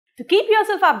To keep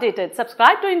yourself updated,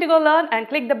 subscribe to Indigo Learn and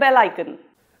click the bell icon.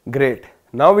 Great.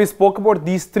 Now we spoke about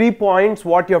these 3 points,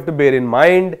 what you have to bear in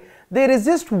mind. There is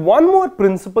just one more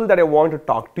principle that I want to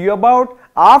talk to you about,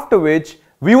 after which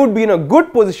we would be in a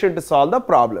good position to solve the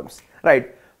problems.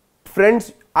 Right.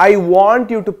 Friends, I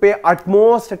want you to pay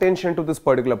utmost attention to this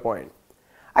particular point.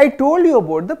 I told you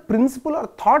about the principle or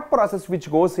thought process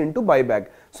which goes into buyback.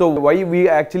 So why we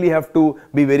actually have to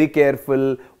be very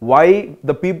careful, why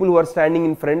the people who are standing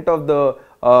in front of the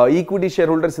equity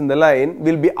shareholders in the line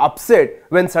will be upset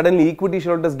when suddenly equity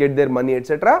shareholders get their money,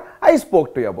 etc. I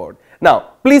spoke to you about. Now,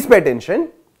 please pay attention.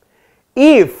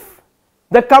 If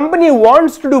the company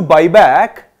wants to do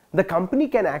buyback, the company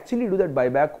can actually do that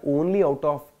buyback only out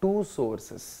of 2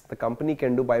 sources. The company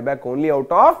can do buyback only out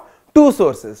of 2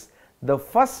 sources. The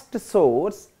first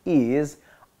source is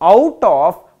out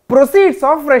of proceeds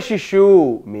of fresh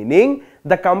issue, meaning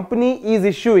the company is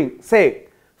issuing, say,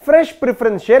 fresh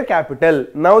preference share capital.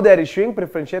 Now they are issuing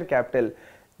preference share capital.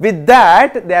 With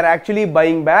that, they are actually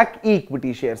buying back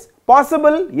equity shares.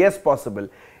 Possible? Yes, possible.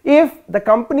 If the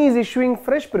company is issuing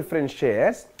fresh preference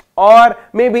shares or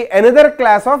maybe another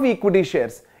class of equity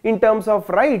shares, in terms of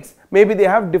rights, maybe they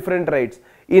have different rights.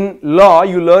 In law,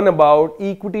 you learn about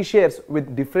equity shares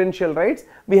with differential rights.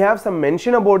 We have some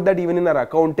mention about that even in our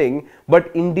accounting,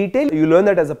 but in detail, you learn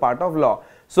that as a part of law.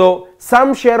 So,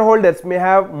 some shareholders may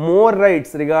have more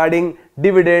rights regarding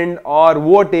dividend or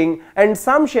voting, and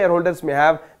some shareholders may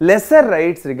have lesser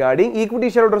rights regarding equity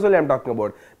shareholders only I am talking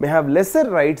about, may have lesser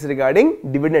rights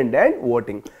regarding dividend and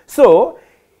voting. So,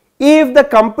 if the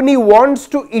company wants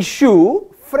to issue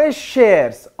fresh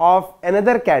shares of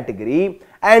another category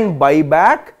and buy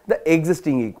back the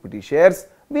existing equity shares,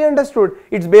 we understood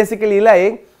it's basically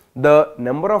like the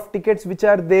number of tickets which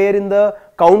are there in the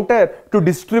counter to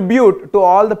distribute to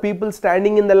all the people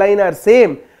standing in the line are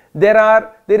same.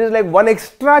 There is like one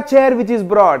extra chair which is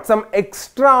brought, some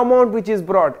extra amount which is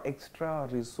brought, extra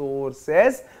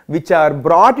resources which are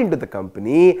brought into the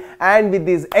company, and with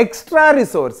these extra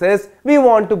resources we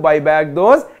want to buy back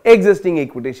those existing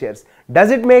equity shares. Does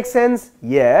it make sense?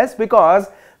 Yes, because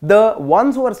the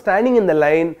ones who are standing in the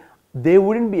line, they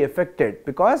wouldn't be affected,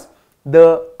 because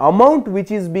the amount which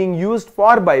is being used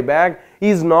for buyback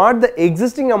is not the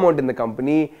existing amount in the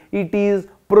company, it is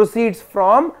proceeds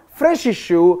from fresh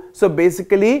issue. So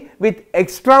basically with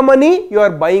extra money you are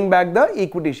buying back the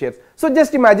equity shares. So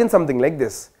just imagine something like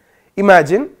this.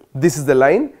 Imagine this is the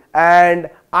line and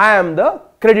I am the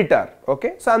creditor.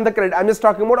 Okay, so I am the creditor. I am just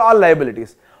talking about all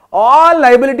liabilities. All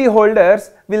liability holders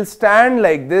will stand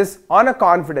like this on a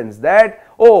confidence that,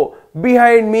 oh,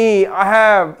 behind me I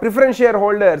have preference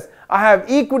shareholders, I have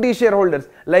equity shareholders.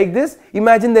 Like this,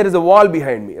 imagine there is a wall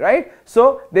behind me, right?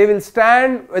 So they will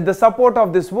stand with the support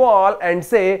of this wall and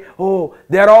say, oh,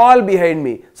 they are all behind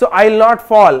me, so I will not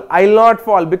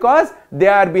fall because they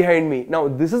are behind me. Now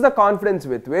this is the confidence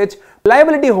with which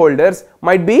liability holders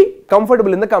might be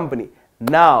comfortable in the company.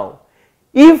 Now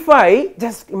if I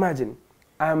just imagine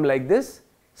I am like this,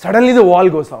 suddenly the wall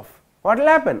goes off, what will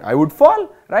happen? I would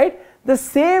fall, right? The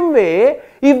same way,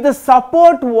 if the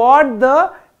support what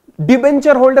the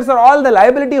debenture holders or all the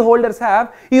liability holders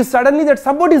have, if suddenly that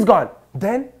support is gone,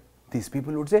 then these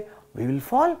people would say, we will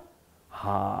fall.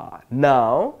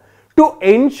 Now, to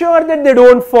ensure that they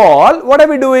don't fall, what are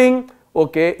we doing?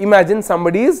 Okay, imagine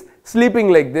somebody is sleeping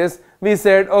like this. We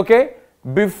said, okay,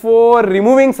 before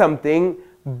removing something,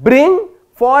 bring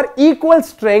for equal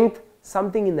strength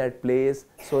something in that place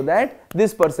so that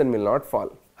this person will not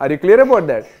fall. Are you clear about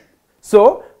that?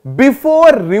 So,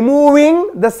 before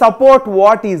removing the support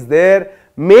what is there,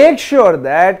 make sure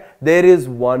that there is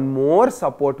one more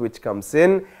support which comes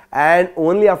in, and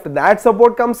only after that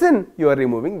support comes in, you are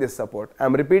removing this support. I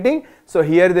am repeating. So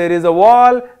here there is a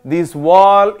wall, this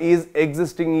wall is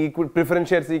existing preference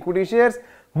shares, equity shares.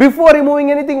 Before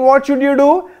removing anything, what should you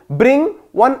do? Bring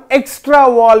one extra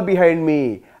wall behind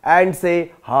me and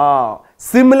say,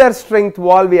 similar strength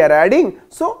wall we are adding,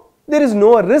 so there is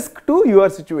no risk to your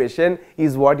situation,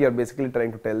 is what you are basically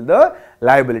trying to tell the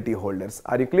liability holders.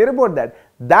 Are you clear about that?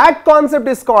 That concept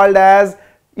is called as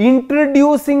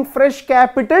introducing fresh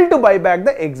capital to buy back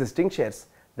the existing shares.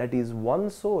 That is one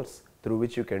source through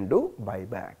which you can do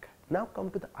buyback. Now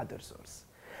come to the other source.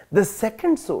 The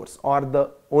second source, or the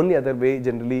only other way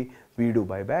generally we do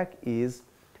buyback, is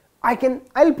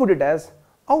I'll put it as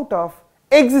out of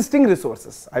existing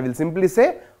resources. I will simply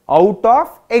say out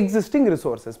of existing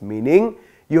resources, meaning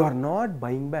you are not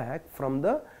buying back from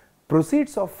the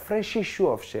proceeds of fresh issue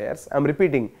of shares. I am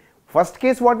repeating, first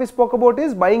case what we spoke about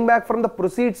is buying back from the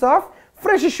proceeds of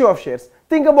fresh issue of shares.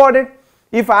 Think about it.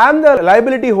 If I am the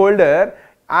liability holder,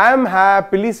 I am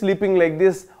happily sleeping like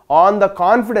this on the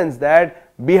confidence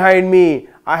that behind me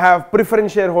I have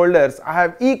preference shareholders, I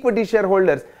have equity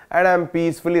shareholders, and I am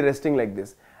peacefully resting like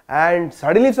this. And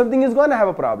suddenly if something is gone, I have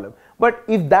a problem. But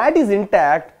if that is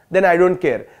intact, then I don't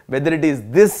care whether it is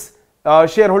this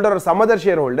shareholder or some other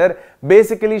shareholder.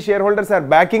 Basically shareholders are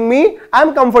backing me, I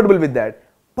am comfortable with that.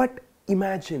 But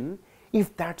imagine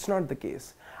if that's not the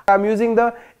case. I am using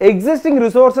the existing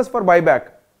resources for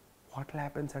buyback. What will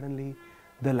happen suddenly?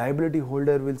 The liability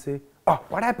holder will say, oh,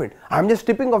 what happened? I am just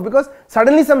tipping off because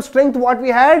suddenly some strength what we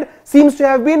had seems to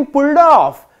have been pulled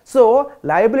off. So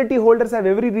liability holders have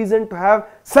every reason to have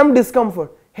some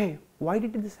discomfort. Hey, why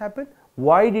did this happen?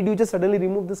 Why did you just suddenly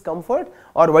remove this comfort,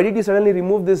 or why did you suddenly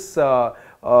remove this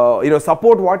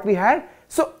support what we had?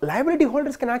 So liability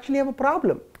holders can actually have a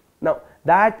problem. Now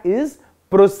that is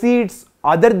proceeds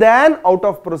other than out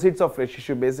of proceeds of fresh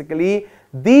issue. Basically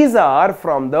these are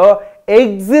from the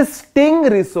existing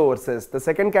resources. The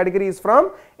second category is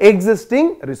from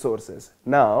existing resources.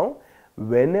 Now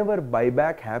whenever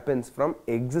buyback happens from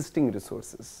existing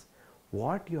resources,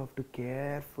 what you have to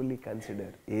carefully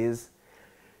consider is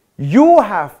you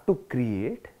have to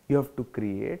create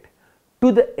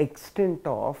to the extent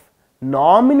of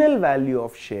nominal value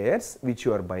of shares which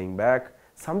you are buying back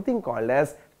something called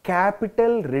as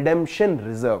capital redemption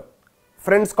reserve.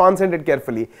 Friends, concentrate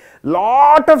carefully.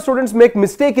 Lot of students make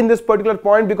mistake in this particular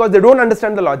point because they don't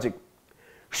understand the logic.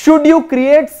 Should you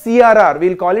create CRR, we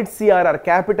will call it CRR,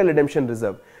 capital redemption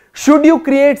reserve. Should you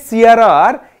create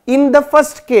CRR in the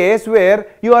first case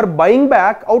where you are buying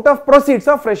back out of proceeds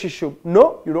of fresh issue?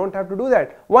 No, you don't have to do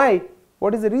that. Why?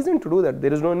 What is the reason to do that?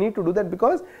 There is no need to do that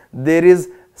because there is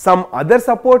some other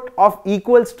support of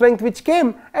equal strength which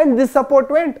came and this support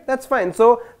went. That's fine.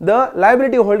 So the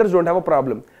liability holders don't have a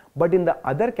problem. But in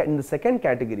the second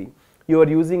category, you are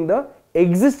using the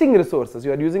existing resources,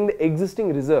 you are using the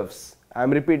existing reserves. I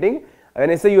am repeating, when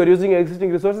I say you are using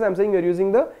existing resources, I am saying you are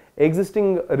using the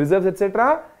existing reserves,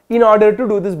 etc. in order to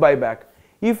do this buyback.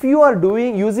 If you are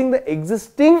using the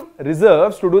existing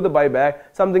reserves to do the buyback,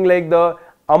 something like the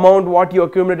amount what you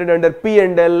accumulated under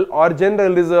P&L or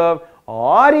general reserve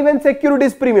or even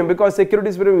securities premium, because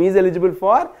securities premium is eligible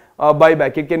for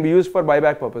buyback, it can be used for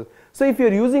buyback purpose. So if you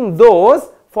are using those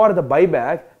for the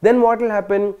buyback, then what will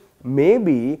happen?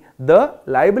 Maybe the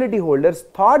liability holders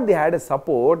thought they had a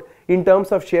support in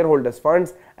terms of shareholders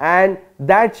funds, and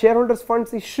that shareholders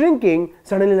funds is shrinking.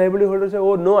 Suddenly liability holders say,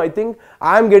 oh no, I think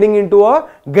I am getting into a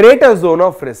greater zone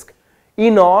of risk.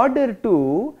 In order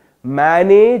to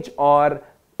manage or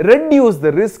reduce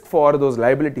the risk for those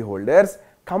liability holders,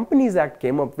 Companies Act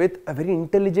came up with a very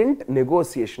intelligent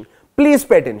negotiation. Please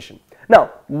pay attention. Now,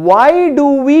 why do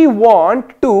we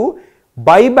want to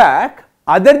buy back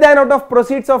other than out of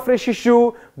proceeds of fresh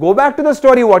issue? Go back to the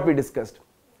story what we discussed.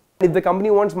 If the company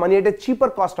wants money at a cheaper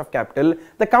cost of capital,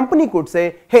 the company could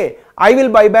say, hey, I will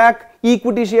buy back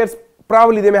equity shares,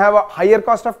 probably they may have a higher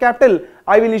cost of capital,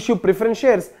 I will issue preference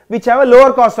shares which have a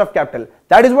lower cost of capital.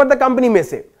 That is what the company may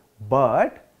say.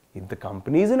 But if the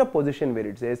company is in a position where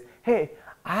it says, hey,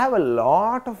 I have a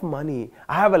lot of money,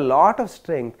 I have a lot of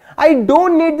strength, I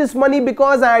don't need this money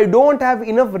because I don't have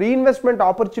enough reinvestment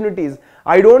opportunities,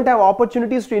 I don't have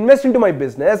opportunities to invest into my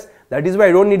business, that is why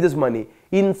I don't need this money.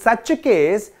 In such a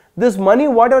case, this money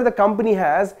whatever the company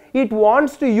has, it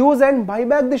wants to use and buy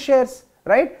back the shares,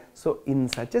 right? So in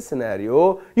such a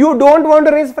scenario, you don't want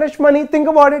to raise fresh money. Think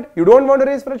about it. You don't want to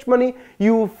raise fresh money.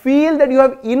 You feel that you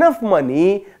have enough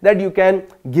money that you can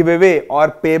give away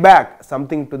or pay back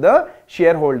something to the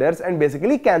shareholders and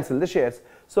basically cancel the shares.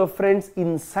 So friends,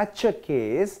 in such a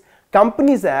case,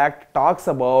 Companies Act talks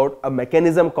about a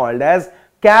mechanism called as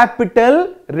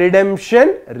Capital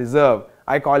Redemption Reserve.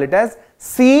 I call it as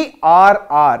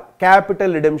CRR,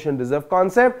 Capital Redemption Reserve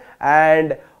concept.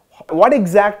 And what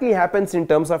exactly happens in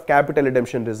terms of capital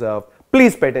redemption reserve?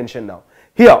 Please pay attention now.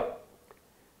 Here,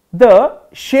 the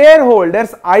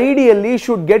shareholders ideally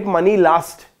should get money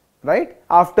last, right?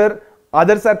 After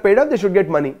others are paid off, they should get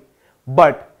money.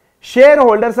 But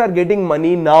shareholders are getting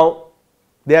money now.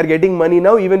 They are getting money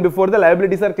now even before the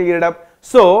liabilities are cleared up.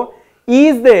 So,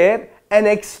 is there an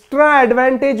extra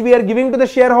advantage we are giving to the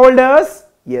shareholders?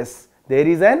 Yes, there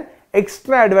is an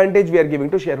extra advantage we are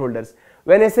giving to shareholders.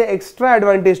 When I say extra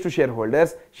advantage to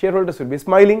shareholders, shareholders will be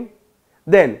smiling.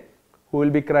 Then who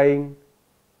will be crying?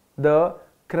 The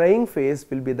crying face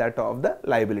will be that of the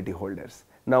liability holders.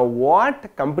 Now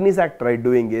what Companies Act tried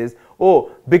doing is,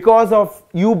 oh, because of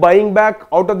you buying back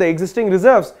out of the existing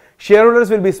reserves,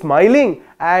 shareholders will be smiling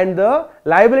and the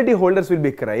liability holders will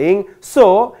be crying.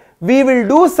 So we will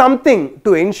do something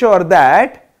to ensure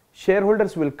that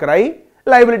shareholders will cry,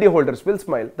 liability holders will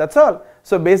smile. That's all.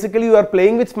 So basically you are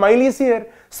playing with smileys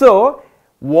here. So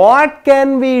what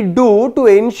can we do to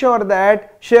ensure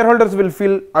that shareholders will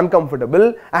feel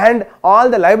uncomfortable and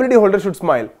all the liability holders should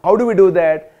smile? How do we do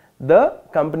that? The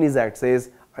Companies Act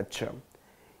says, Acha,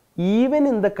 even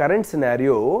in the current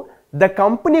scenario, the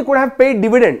company could have paid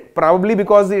dividend, probably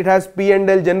because it has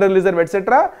P&L, general reserve,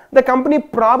 etc. The company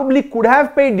probably could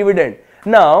have paid dividend.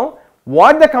 Now,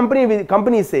 what the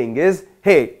company is saying is,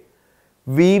 hey,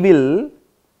 we will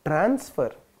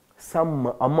transfer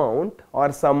some amount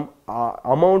or some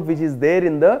amount which is there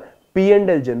in the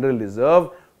P&L general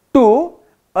reserve to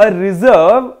a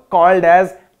reserve called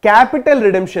as capital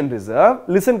redemption reserve.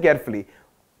 Listen carefully.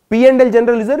 P&L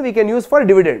general reserve we can use for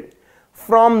dividend.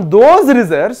 From those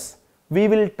reserves, we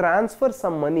will transfer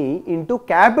some money into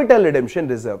capital redemption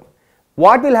reserve.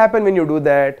 What will happen when you do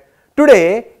that?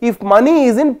 Today, if money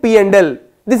is in P&L,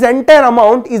 this entire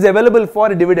amount is available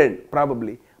for dividend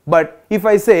probably. But if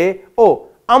I say, oh,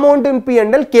 amount in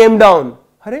P&L came down.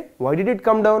 Hare, why did it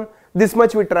come down? This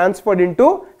much we transferred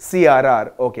into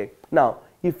CRR. Okay. Now,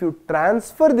 if you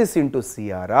transfer this into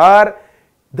CRR,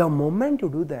 the moment you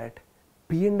do that,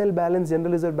 P&L balance,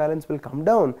 general reserve balance will come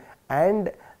down,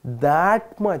 and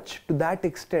that much, to that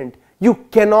extent, you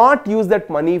cannot use that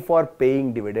money for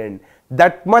paying dividend.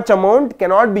 That much amount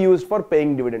cannot be used for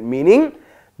paying dividend, meaning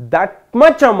that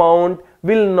much amount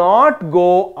will not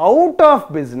go out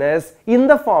of business in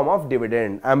the form of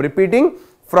dividend. I am repeating,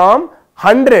 from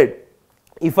 100,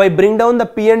 if I bring down the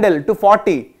P&L to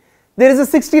 40, there is a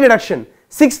 60 reduction.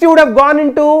 60 would have gone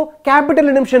into capital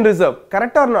redemption reserve,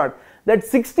 correct or not? That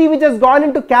 60 which has gone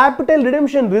into capital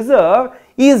redemption reserve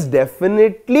is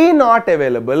definitely not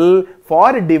available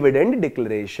for dividend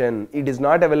declaration. It is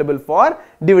not available for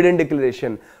dividend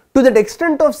declaration. To that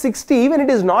extent of 60, when it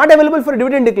is not available for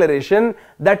dividend declaration,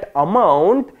 that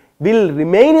amount will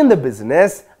remain in the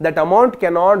business. That amount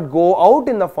cannot go out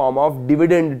in the form of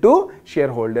dividend to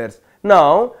shareholders.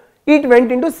 Now, it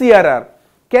went into CRR.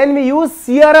 Can we use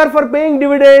CRR for paying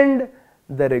dividend?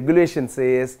 The regulation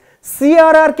says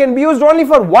CRR can be used only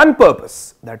for one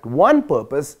purpose. That one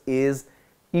purpose is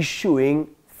issuing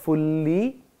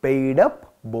fully paid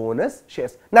up bonus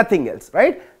shares, nothing else,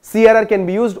 right? CRR can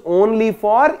be used only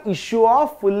for issue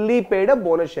of fully paid up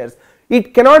bonus shares.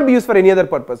 It cannot be used for any other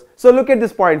purpose. So look at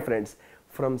this point, friends.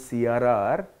 From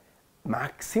CRR,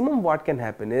 maximum what can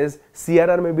happen is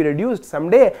CRR may be reduced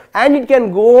someday and it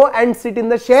can go and sit in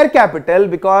the share capital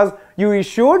because you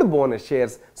issued bonus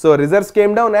shares. So reserves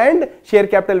came down and share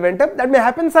capital went up. That may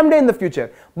happen someday in the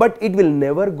future, but it will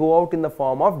never go out in the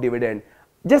form of dividend.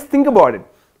 Just think about it.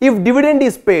 If dividend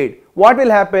is paid, what will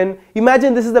happen?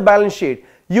 Imagine this is the balance sheet.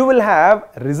 You will have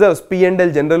reserves,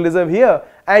 P&L general reserve here,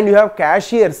 and you have cash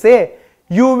here. Say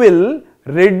you will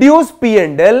reduce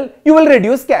P&L, you will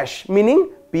reduce cash,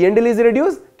 meaning P&L is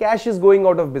reduced, cash is going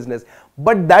out of business.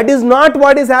 But that is not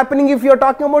what is happening if you are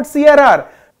talking about CRR.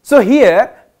 So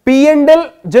here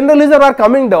P&L general reserve are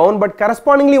coming down, but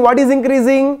correspondingly what is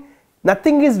increasing?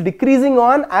 Nothing is decreasing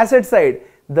on asset side.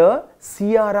 The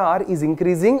CRR is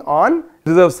increasing on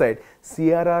reserve side.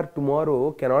 CRR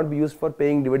tomorrow cannot be used for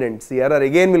paying dividend. CRR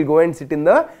again will go and sit in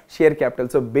the share capital.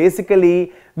 So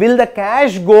basically, will the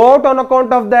cash go out on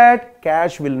account of that?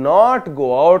 Cash will not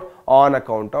go out on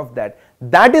account of that.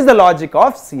 That is the logic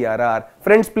of CRR.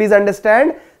 Friends, please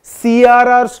understand,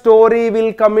 CRR story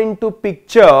will come into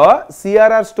picture.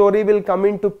 CRR story will come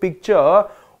into picture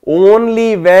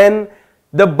only when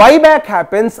the buyback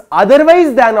happens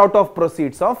otherwise than out of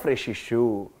proceeds of fresh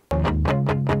issue.